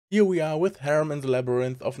Here we are with Harem in the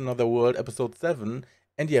Labyrinth of Another World, episode 7.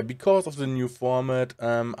 And yeah, because of the new format,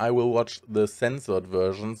 I will watch the censored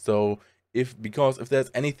version. So because if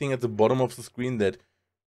there's anything at the bottom of the screen that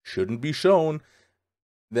shouldn't be shown,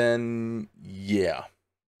 then yeah,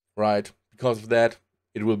 right. Because of that,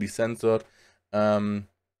 it will be censored. Um,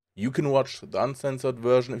 you can watch the uncensored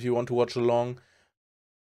version if you want to watch along.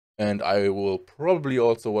 And I will probably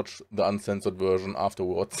also watch the uncensored version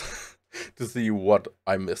afterwards to see what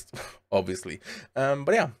I missed, obviously.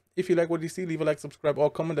 But yeah, if you like what you see, leave a like, subscribe,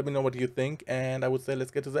 or comment. Let me know what you think. And I would say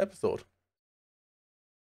let's get to the episode.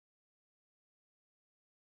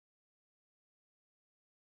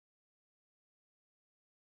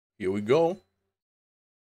 Here we go.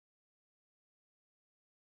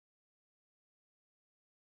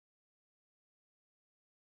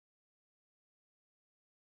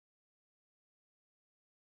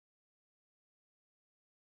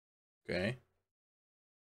 Okay.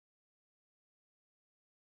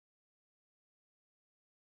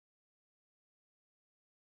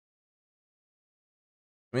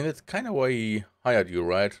 I mean, that's kind of why he hired you,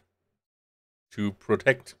 right? To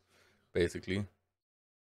protect, basically.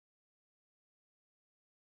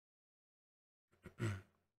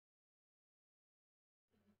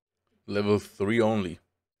 Level 3 only.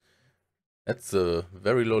 That's a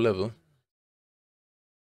very low level.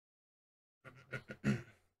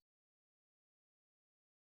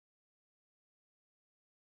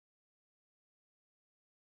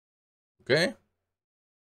 Okay.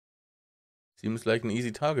 Seems like an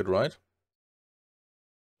easy target, right?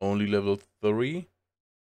 Only level 3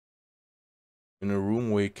 in a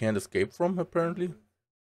room where you can't escape from, apparently.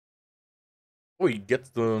 Oh, he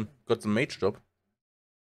got the mage job.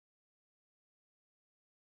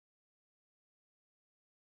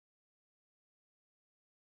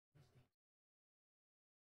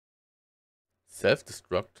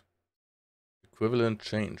 Self-destruct. Equivalent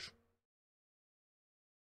change.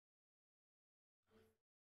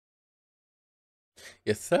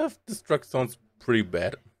 Yeah, self-destruct sounds pretty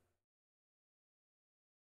bad.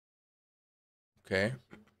 Okay.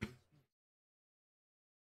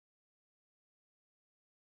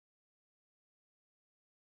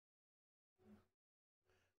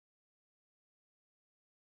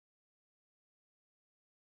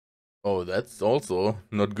 Oh, that's also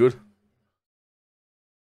not good.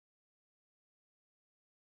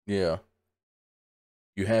 Yeah.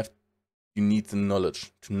 You have you need the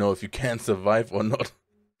knowledge to know if you can survive or not.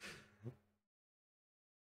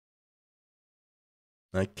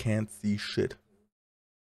 I can't see shit.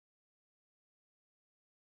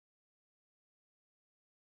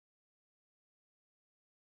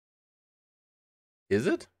 Is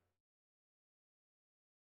it?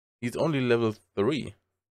 He's only level 3.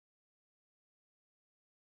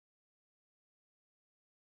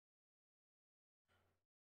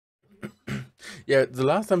 Yeah, the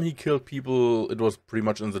last time he killed people, it was pretty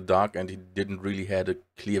much in the dark and he didn't really had a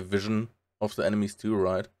clear vision of the enemies too,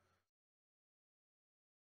 right?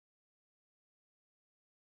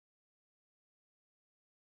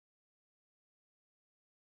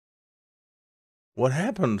 What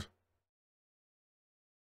happened?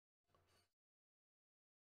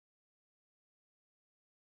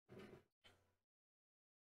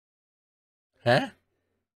 Huh?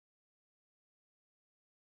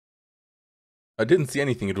 I didn't see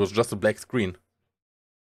anything, it was just a black screen.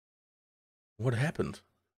 What happened?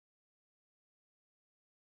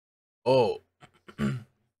 Oh.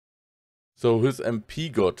 So his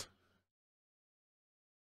MP got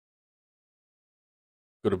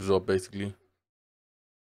absorbed basically.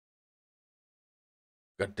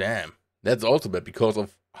 God damn. That's also bad because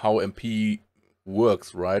of how MP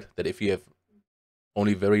works, right? That if you have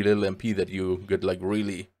only very little MP that you get like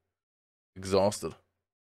really exhausted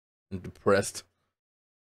and depressed.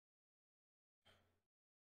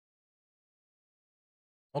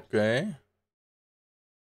 Okay.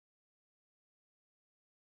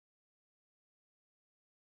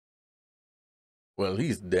 Well,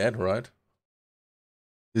 he's dead, right?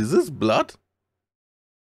 Is this blood?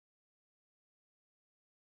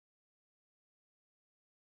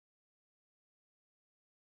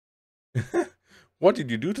 What did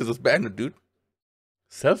you do to this bandit, dude?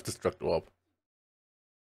 Self-destruct orb.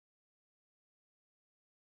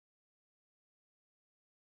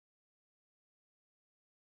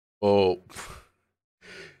 Oh.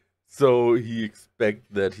 So he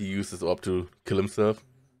expect that he uses orb to kill himself?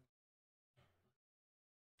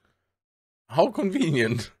 How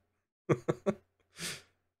convenient.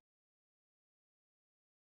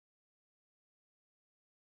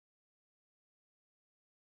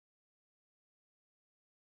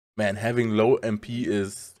 Man, having low MP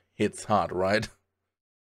is hits hard, right?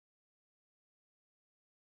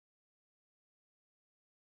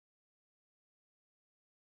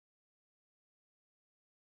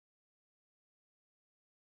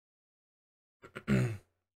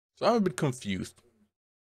 So I'm a bit confused.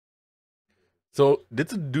 So did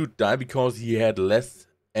the dude die because he had less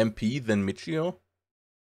MP than Michio?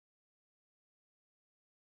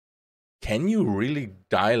 Can you really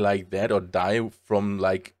die like that, or die from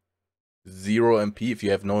like 0 MP if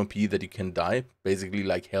you have no MP that you can die? Basically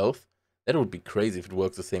like health? That would be crazy if it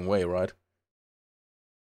works the same way, right?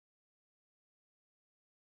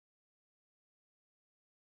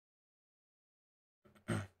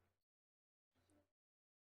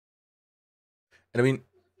 And I mean,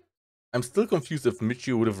 I'm still confused if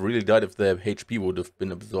Michio would have really died if the HP would have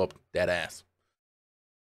been absorbed. Dead ass.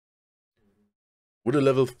 Would a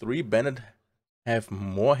level 3 Bennett have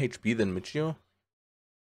more HP than Michio?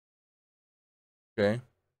 Okay.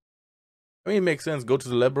 I mean, it makes sense. Go to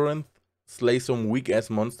the Labyrinth, slay some weak-ass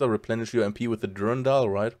monster, replenish your MP with the Durandal,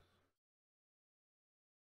 right?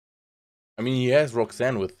 I mean, he has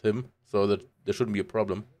Roxanne with him, so that there shouldn't be a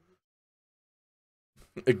problem.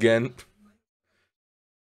 Again.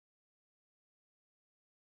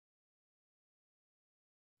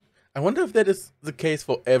 I wonder if that is the case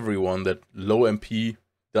for everyone, that low MP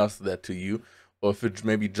does that to you, or if it's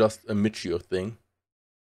maybe just a Michio thing.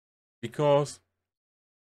 Because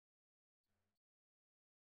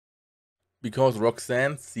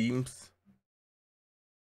Roxanne seems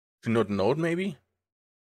to not know it, maybe?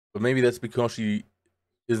 But maybe that's because she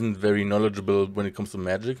isn't very knowledgeable when it comes to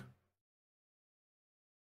magic.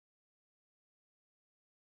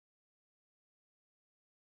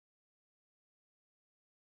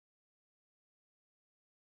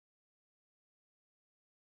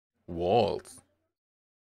 Walls.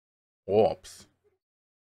 Orbs.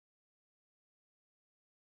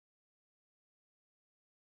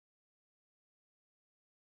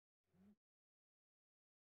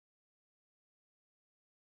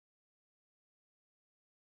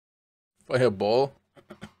 Fireball.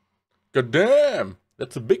 God damn!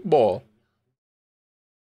 That's a big ball.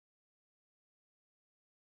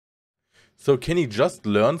 So can he just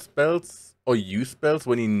learn spells or use spells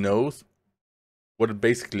when he knows what it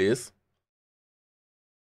basically is?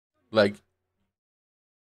 Like,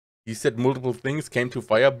 he said multiple things, came to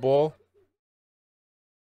Fireball,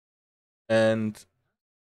 and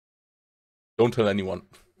don't tell anyone.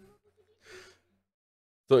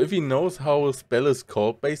 So if he knows how a spell is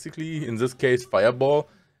called, basically, in this case Fireball,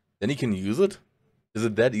 then he can use it? Is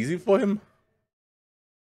it that easy for him?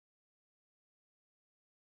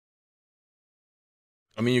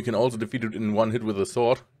 I mean, you can also defeat it in one hit with a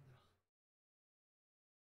sword.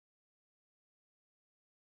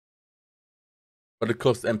 But it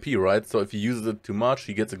costs MP, right? So if he uses it too much,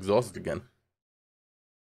 he gets exhausted again.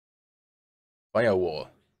 Firewall.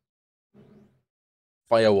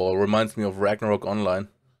 Firewall reminds me of Ragnarok Online.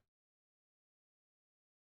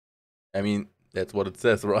 I mean, that's what it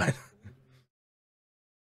says, right?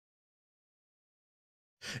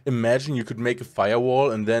 Imagine you could make a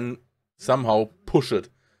firewall and then somehow push it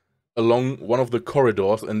along one of the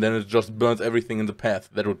corridors and then it just burns everything in the path.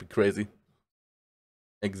 That would be crazy.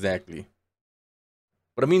 Exactly.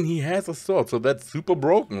 But I mean, he has a sword, so that's super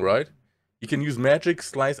broken, right? He can use magic,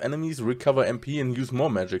 slice enemies, recover MP, and use more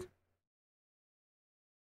magic.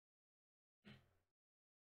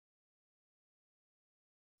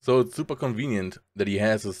 So it's super convenient that he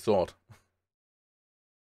has a sword.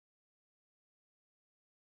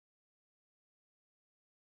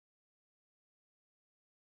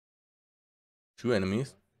 Two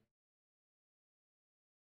enemies.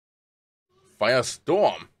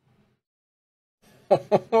 Firestorm.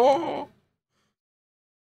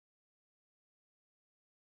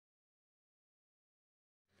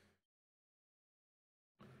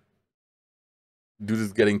 Dude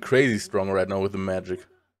is getting crazy strong right now with the magic.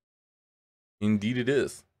 Indeed it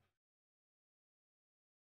is.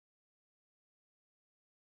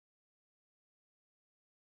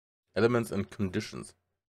 Elements and conditions.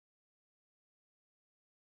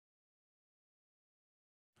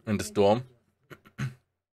 In the storm.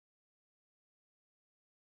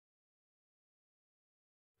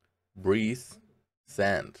 Breeze.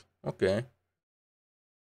 Sand. Okay.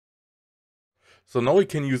 So now he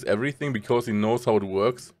can use everything because he knows how it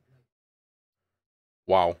works.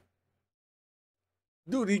 Wow.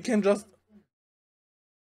 Dude, he can just...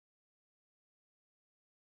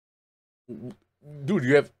 Dude,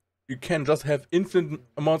 you can just have infinite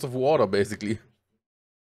amounts of water, basically.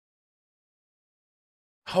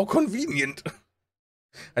 How convenient.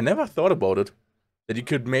 I never thought about it. That you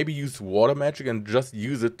could maybe use water magic and just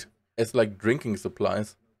use it as like drinking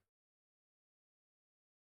supplies.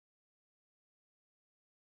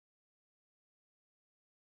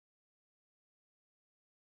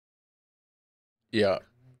 Yeah,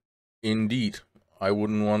 indeed. I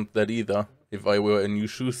wouldn't want that either if I were in your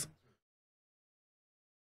shoes.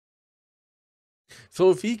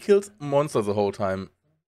 So if he kills monsters the whole time,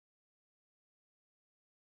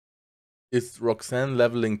 is Roxanne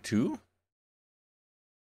leveling too?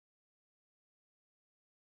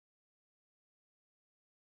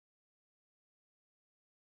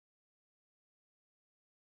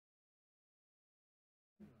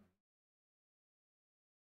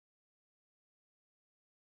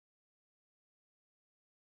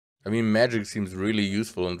 I mean, magic seems really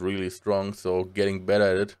useful and really strong, so getting better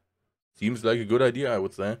at it seems like a good idea, I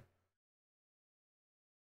would say.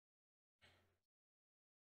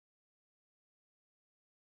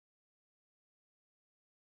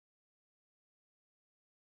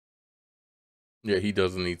 Yeah, he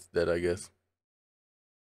doesn't need that, I guess.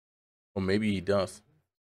 Or maybe he does.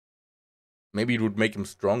 Maybe it would make him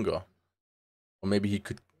stronger. Or maybe he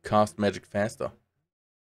could cast magic faster.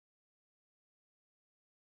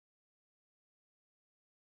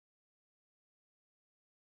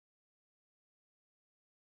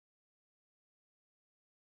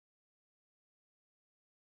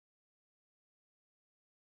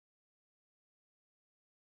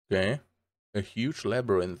 Okay. A huge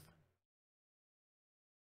labyrinth.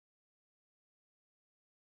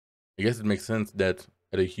 I guess it makes sense that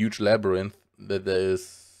at a huge labyrinth that there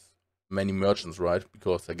is many merchants, right?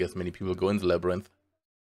 Because I guess many people go in the labyrinth.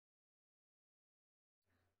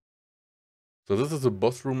 So this is a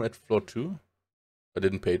boss room at floor 2? I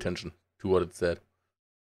didn't pay attention to what it said.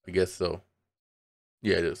 I guess so.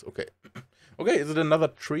 Yeah, it is. Okay. Okay, is it another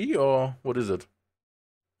tree or what is it?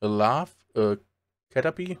 A laugh? A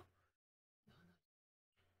caterpie?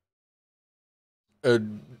 A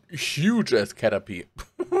huge ass caterpie.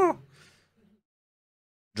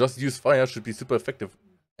 Just use fire should be super effective.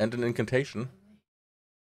 And an incantation.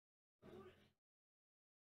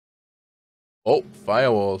 Oh,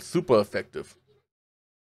 firewall. Super effective.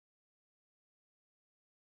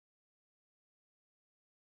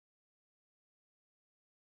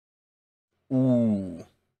 Ooh.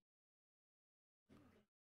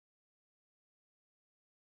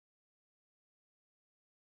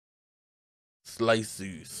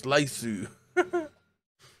 Slicey. Slicey.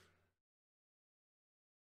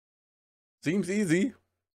 Seems easy.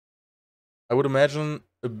 I would imagine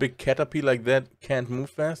a big caterpie like that can't move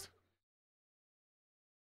fast.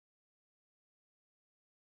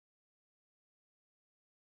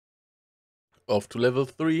 Off to level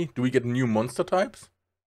 3. Do we get new monster types?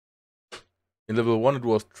 In level 1 it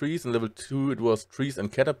was trees, in level 2 it was trees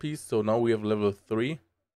and caterpies, so now we have level 3.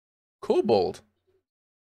 Cobalt.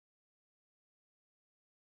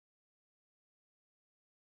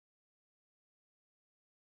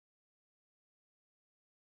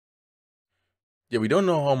 Yeah, we don't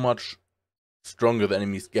know how much stronger the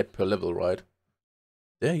enemies get per level, right?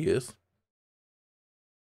 There he is.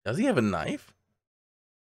 Does he have a knife?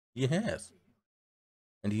 He has.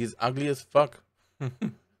 And he's ugly as fuck.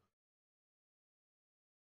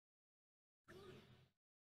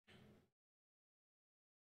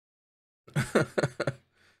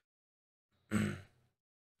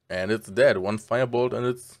 And it's dead. One firebolt and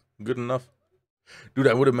it's good enough. Dude,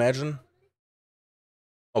 I would imagine.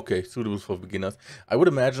 Okay, suitable for beginners. I would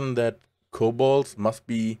imagine that kobolds must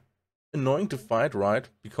be annoying to fight, right?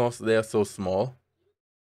 Because they are so small.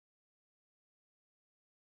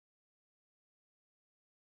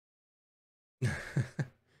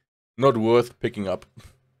 Not worth picking up.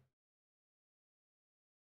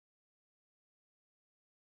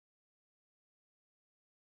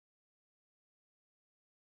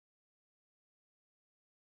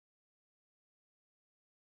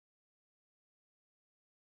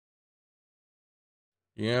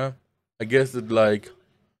 Yeah. I guess it like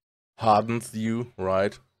hardens you,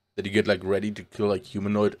 right? That you get like ready to kill like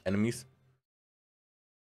humanoid enemies.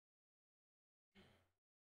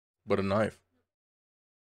 But a knife.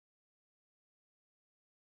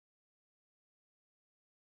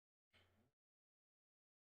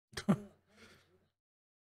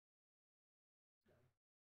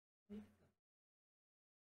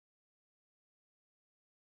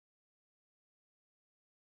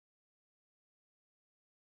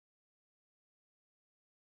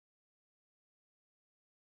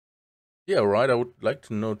 Yeah, right. I would like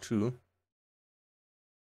to know too.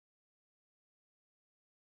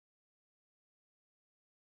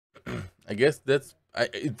 I guess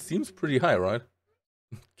it seems pretty high, right?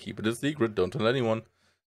 Keep it a secret, don't tell anyone.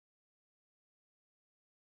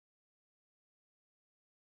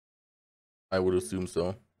 I would assume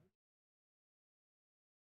so.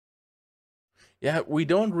 Yeah, we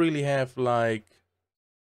don't really have like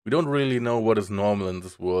we don't really know what is normal in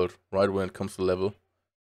this world, right, when it comes to level.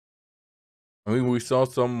 I mean, we saw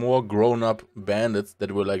some more grown-up bandits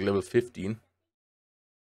that were like level 15.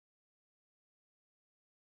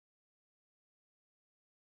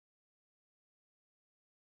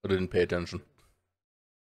 I didn't pay attention.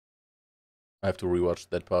 I have to rewatch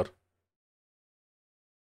that part.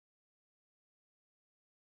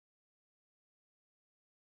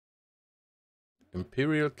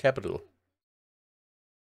 Imperial capital.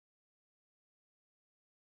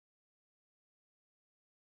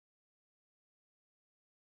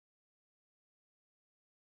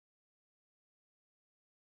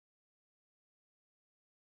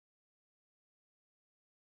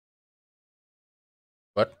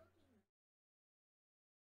 What?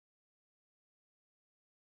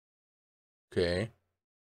 Okay.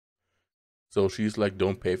 So she's like,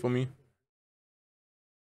 don't pay for me?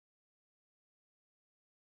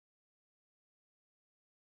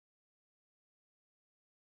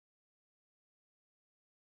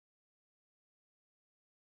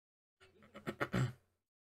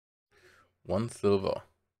 One silver.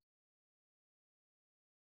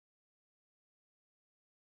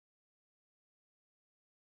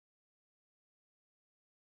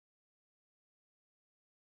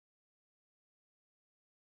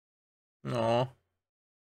 No.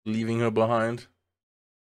 Leaving her behind.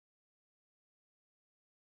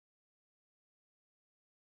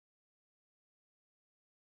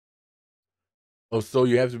 Oh, so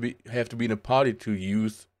you have to be in a party to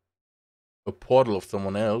use a portal of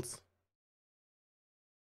someone else.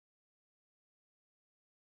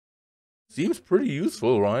 Seems pretty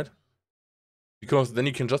useful, right? Because then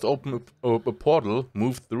you can just open a portal,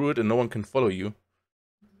 move through it, and no one can follow you.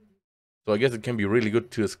 So I guess it can be really good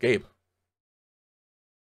to escape.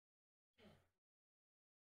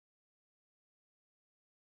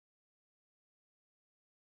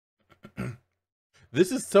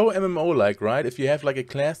 This is so MMO-like, right? If you have like a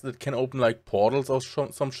class that can open like portals or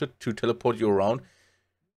some shit to teleport you around.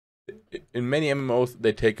 In many MMOs,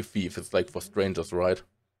 they take a fee if it's like for strangers, right?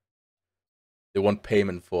 They want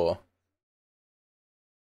payment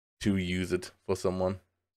to use it for someone.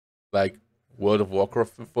 Like World of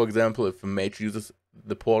Warcraft, for example, if a mage uses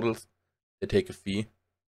the portals, they take a fee.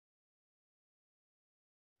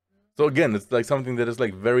 So again, it's like something that is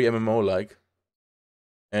like very MMO-like.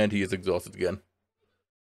 And he is exhausted again.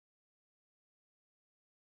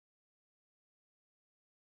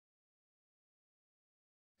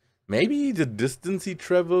 Maybe the distance he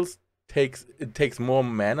travels takes more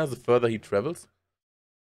mana the further he travels.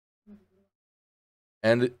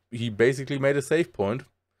 And he basically made a save point.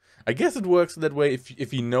 I guess it works that way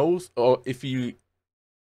if he knows, or if he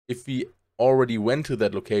already went to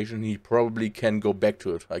that location, he probably can go back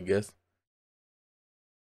to it, I guess.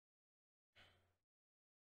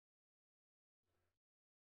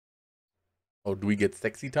 Oh, do we get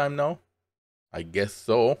sexy time now? I guess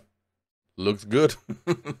so. Looks good.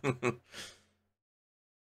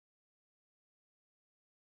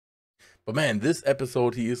 But man, this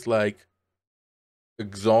episode he is like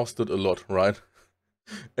exhausted a lot, right?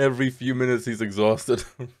 Every few minutes he's exhausted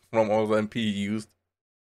from all the MP he used.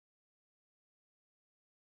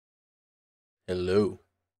 Hello.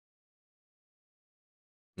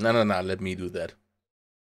 No, no, no, let me do that.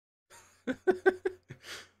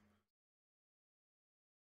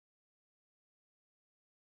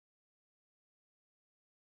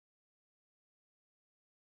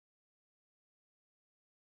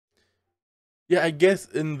 Yeah, I guess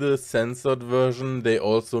in the censored version they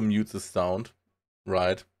also mute the sound,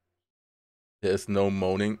 right? There's no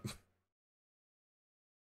moaning.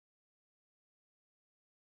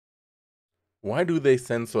 Why do they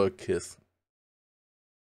censor a kiss?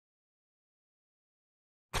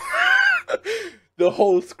 The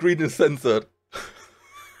whole screen is censored.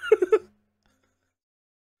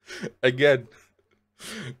 Again.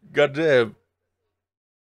 Goddamn.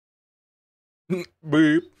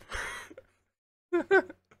 Beep.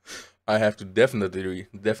 I have to definitely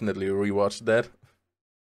rewatch that.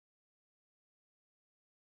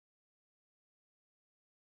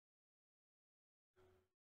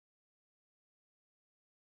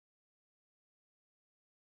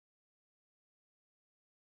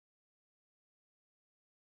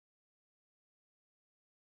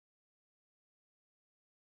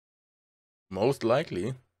 Most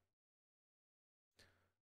likely.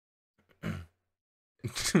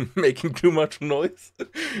 Making too much noise?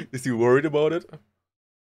 Is he worried about it?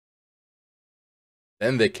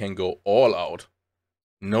 then they can go all out.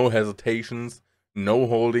 No hesitations, no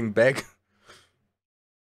holding back.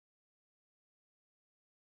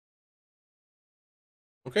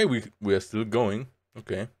 Okay, we are still going.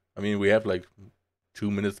 Okay. I mean, we have like 2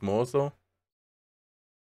 minutes more or so.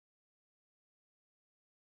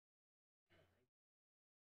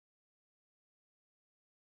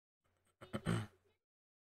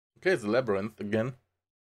 Okay, it's a labyrinth again.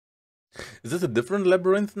 Is this a different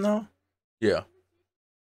labyrinth now? Yeah.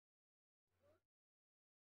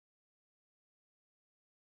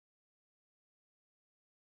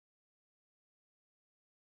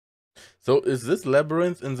 So is this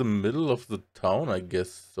labyrinth in the middle of the town? I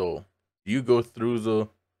guess so. Do you go through the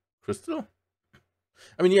crystal?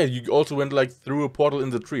 I mean, yeah, you also went like through a portal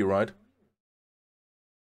in the tree, right?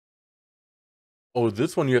 Oh,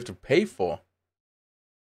 this one you have to pay for.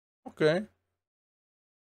 Okay.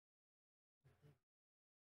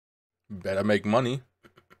 Better make money.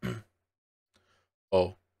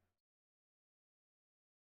 Oh.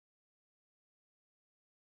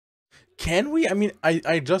 Can we? I mean,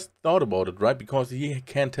 I just thought about it, right? Because he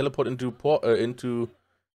can teleport into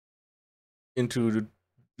the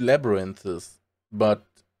labyrinths, but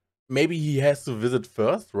maybe he has to visit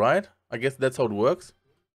first, right? I guess that's how it works.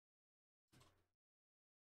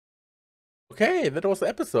 Okay, that was the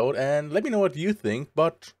episode, and let me know what you think,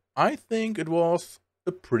 but I think it was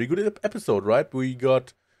a pretty good episode, right? We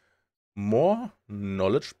got more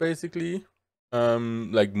knowledge, basically.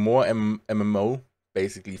 Like more MMO,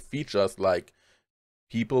 basically, features, like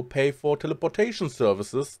people pay for teleportation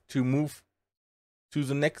services to move to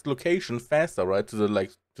the next location faster, right? To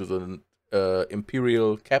the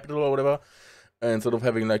imperial capital or whatever, instead of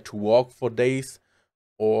having like to walk for days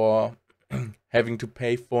or having to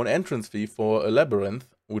pay for an entrance fee for a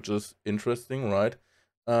labyrinth, which is interesting, right?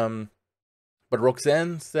 Um, but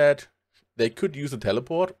Roxanne said they could use a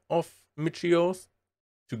teleport of Michio's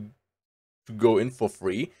to go in for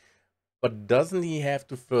free, but doesn't he have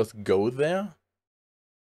to first go there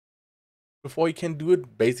before he can do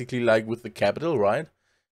it? Basically, like with the capital, right?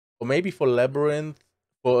 Or maybe for a labyrinth,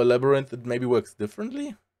 it maybe works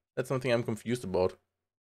differently. That's something I'm confused about.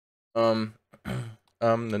 Um,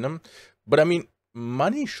 but I mean,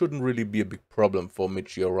 money shouldn't really be a big problem for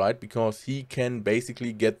Michio, right? Because he can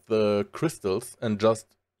basically get the crystals and just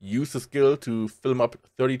use the skill to fill 'em up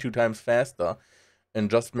 32 times faster and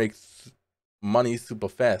just make money super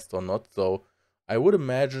fast or not. So I would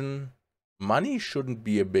imagine money shouldn't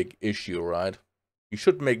be a big issue, right? He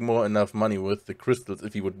should make more enough money with the crystals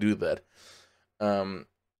if he would do that. Um,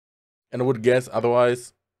 and I would guess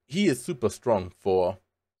otherwise he is super strong for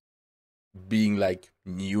being like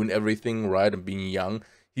new and everything, right? And being young.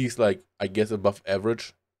 He's like, I guess, above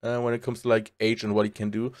average when it comes to like age and what he can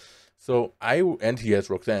do. So and he has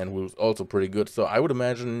Roxanne, who's also pretty good. So I would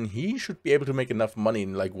imagine he should be able to make enough money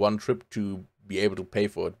in like one trip to be able to pay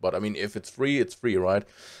for it. But I mean, if it's free, right?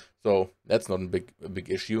 So that's not a big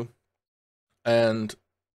issue. And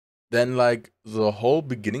then like the whole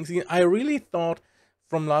beginning scene, I really thought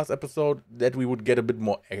from last episode that we would get a bit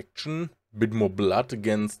more action, a bit more blood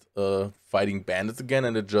against fighting bandits again,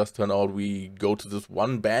 and it just turned out we go to this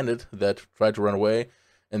one bandit that tried to run away,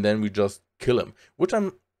 and then we just kill him. Which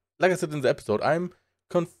like I said in the episode, I'm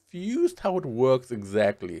confused how it works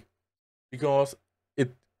exactly. Because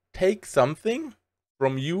it takes something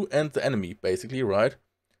from you and the enemy, basically, right?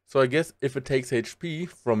 So I guess if it takes HP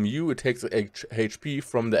from you, it takes HP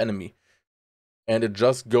from the enemy. And it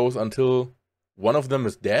just goes until one of them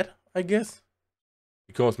is dead, I guess.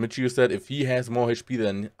 Because Michio said if he has more HP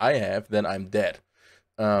than I have, then I'm dead.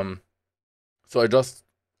 So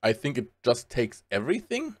I think it just takes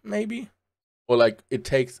everything, maybe? Or like it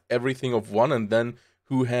takes everything of one, and then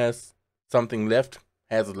who has something left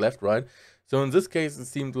has it left, right? So in this case, it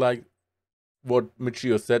seemed like what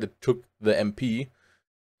Michio said, it took the MP,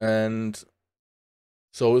 and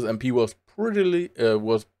so his MP was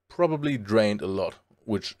probably drained a lot,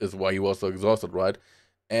 which is why he was so exhausted, right?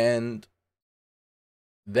 And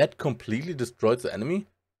that completely destroyed the enemy.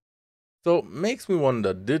 So makes me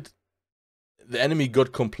wonder, did the enemy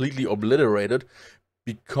got completely obliterated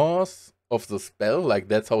because of the spell? Like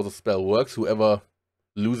that's how the spell works. Whoever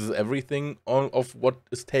loses everything of what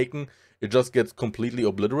is taken, it just gets completely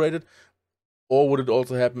obliterated. Or would it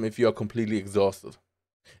also happen if you are completely exhausted?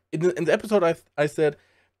 In the episode, I said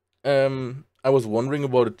I was wondering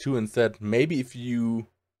about it too, and said maybe if you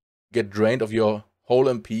get drained of your whole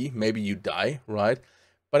MP, maybe you die, right?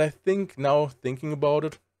 But I think now thinking about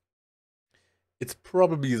it, it's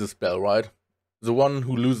probably the spell, right? The one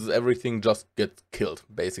who loses everything just gets killed,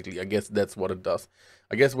 basically. I guess that's what it does.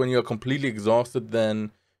 I guess when you're completely exhausted,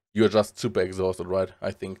 then you're just super exhausted, right?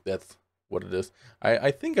 I think that's what it is.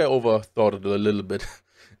 I think I overthought it a little bit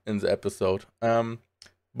in the episode.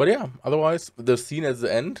 But yeah, otherwise, the scene at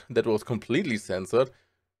the end that was completely censored,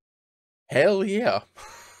 hell yeah.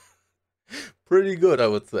 Pretty good, I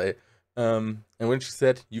would say. And when she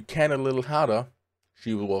said, "You can a little harder,"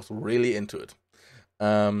 she was really into it.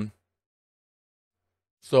 Um,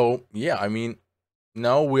 so yeah, I mean,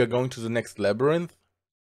 now we are going to the next labyrinth,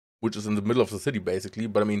 which is in the middle of the city, basically.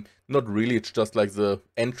 But I mean, not really. It's just like the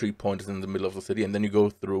entry point is in the middle of the city, and then you go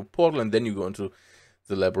through a portal, and then you go into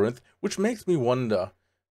the labyrinth, which makes me wonder.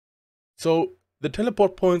 So the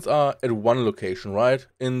teleport points are at one location, right?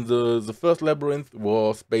 In the first labyrinth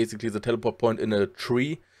was basically the teleport point in a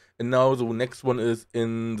tree, and now the next one is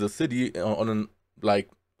in the city on an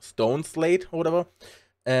like stone slate or whatever.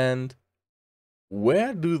 And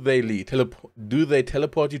where do they lead? Do they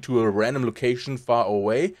teleport you to a random location far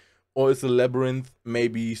away, or is the labyrinth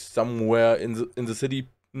maybe somewhere in the city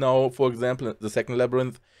now? For example, the second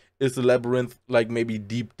labyrinth, is the labyrinth like maybe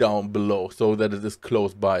deep down below, so that it is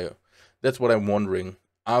close by? That's what I'm wondering.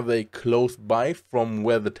 Are they close by from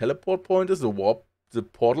where the teleport point is, the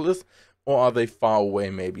portal is, or are they far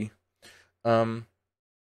away maybe? Um,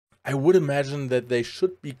 I would imagine that they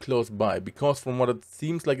should be close by, because from what it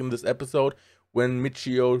seems like in this episode, when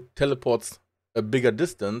Michio teleports a bigger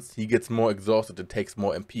distance, he gets more exhausted, it takes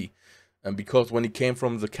more MP. And because when he came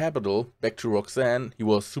from the capital back to Roxanne, he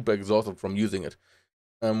was super exhausted from using it.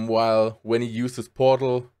 While when he used his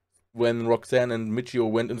portal, when Roxanne and Michio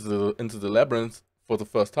went into the labyrinth for the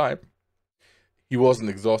first time, he wasn't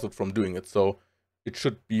exhausted from doing it, so it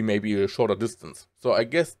should be maybe a shorter distance. So I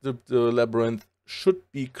guess the labyrinth should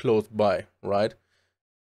be close by, right?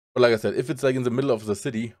 But like I said, if it's like in the middle of the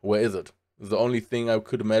city, where is it? The only thing I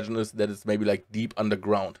could imagine is that it's maybe like deep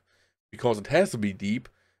underground, because it has to be deep,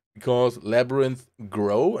 because labyrinths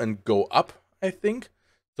grow and go up, I think.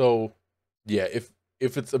 So yeah, if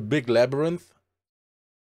it's a big labyrinth,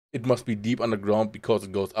 it must be deep underground because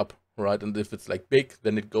it goes up, right? And if it's like big,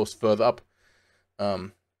 then it goes further up.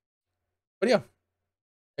 But yeah,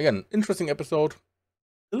 again, interesting episode.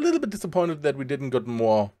 A little bit disappointed that we didn't get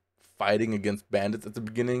more fighting against bandits at the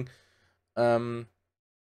beginning. And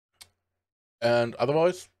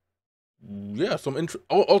otherwise, yeah,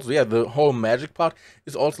 also, yeah, the whole magic part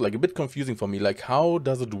is also like a bit confusing for me. Like, how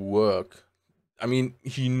does it work? I mean,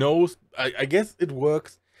 he knows. I guess it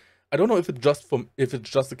works. I don't know if it's just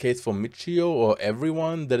the case for Michio or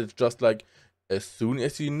everyone, that it's just like, as soon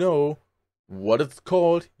as you know what it's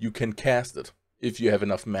called, you can cast it if you have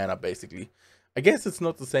enough mana, basically. I guess it's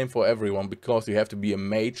not the same for everyone, because you have to be a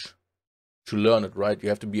mage to learn it, right? You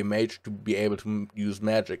have to be a mage to be able to use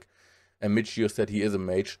magic. And Michio said he is a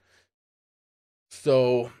mage.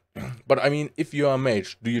 So, but I mean, if you are a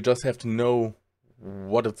mage, do you just have to know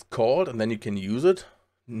what it's called and then you can use it?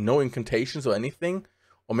 No incantations or anything?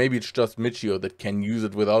 Or maybe it's just Michio that can use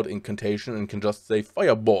it without incantation and can just say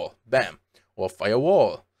fireball, bam, or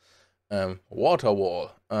firewall, water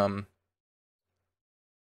wall.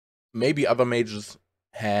 Maybe other mages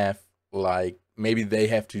have, like, maybe they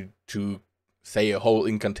have to say a whole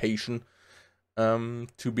incantation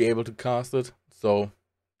to be able to cast it. So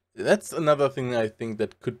that's another thing I think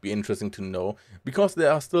that could be interesting to know, because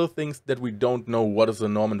there are still things that we don't know what is the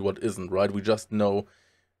norm and what isn't, right? We just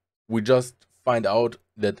find out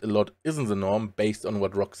that a lot isn't the norm based on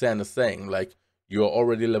what Roxanne is saying. Like, you're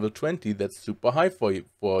already level 20, that's super high for you,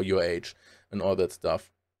 for your age, and all that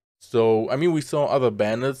stuff. So, I mean, we saw other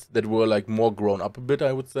bandits that were like more grown up a bit,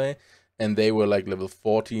 I would say, and they were like level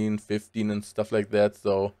 14, 15 and stuff like that.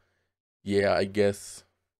 So, yeah, I guess.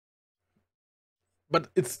 But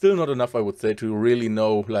it's still not enough, I would say, to really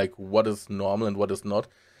know like what is normal and what is not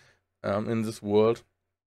in this world.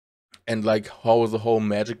 And like how the whole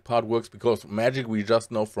magic part works, because magic we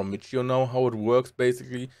just know from Michio now how it works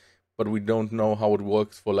basically, but we don't know how it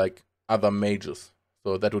works for like other mages.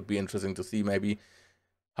 So that would be interesting to see maybe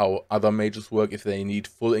how other mages work, if they need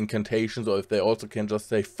full incantations or if they also can just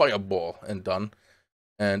say fireball and done.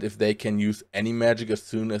 And if they can use any magic as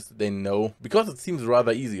soon as they know, because it seems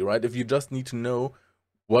rather easy, right? If you just need to know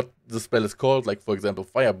what the spell is called, like for example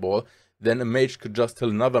fireball, then a mage could just tell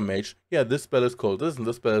another mage, yeah, this spell is called this and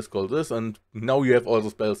this spell is called this, and now you have all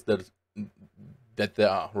the spells that there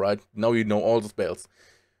are, right? Now you know all the spells.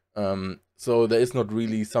 So there is not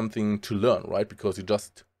really something to learn, right? Because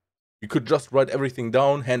you could just write everything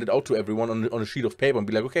down, hand it out to everyone on a sheet of paper and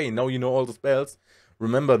be like, okay, now you know all the spells.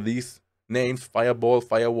 Remember these names: fireball,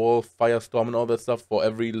 firewall, firestorm, and all that stuff for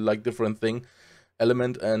every like different thing,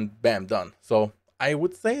 element, and bam, done. So I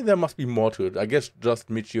would say there must be more to it. I guess just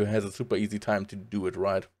Michio has a super easy time to do it,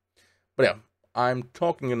 right? But yeah, I'm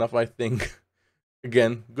talking enough, I think.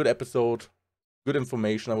 Again, good episode, good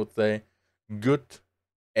information, I would say. Good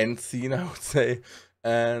end scene, I would say.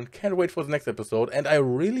 And can't wait for the next episode. And I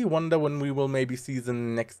really wonder when we will maybe see the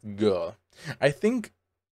next girl. I think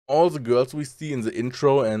all the girls we see in the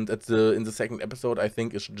intro and in the second episode, I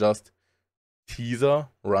think is just teaser,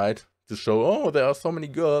 right? To show, oh, there are so many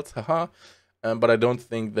girls, haha. But I don't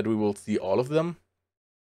think that we will see all of them.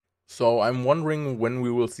 So I'm wondering when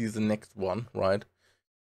we will see the next one, right?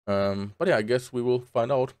 But yeah, I guess we will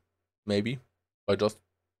find out, maybe, by just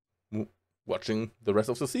watching the rest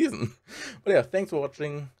of the season. But yeah, thanks for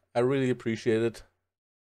watching. I really appreciate it.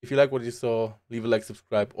 If you like what you saw, leave a like,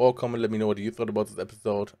 subscribe, or comment. Let me know what you thought about this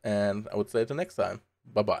episode. And I would say till next time.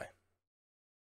 Bye-bye.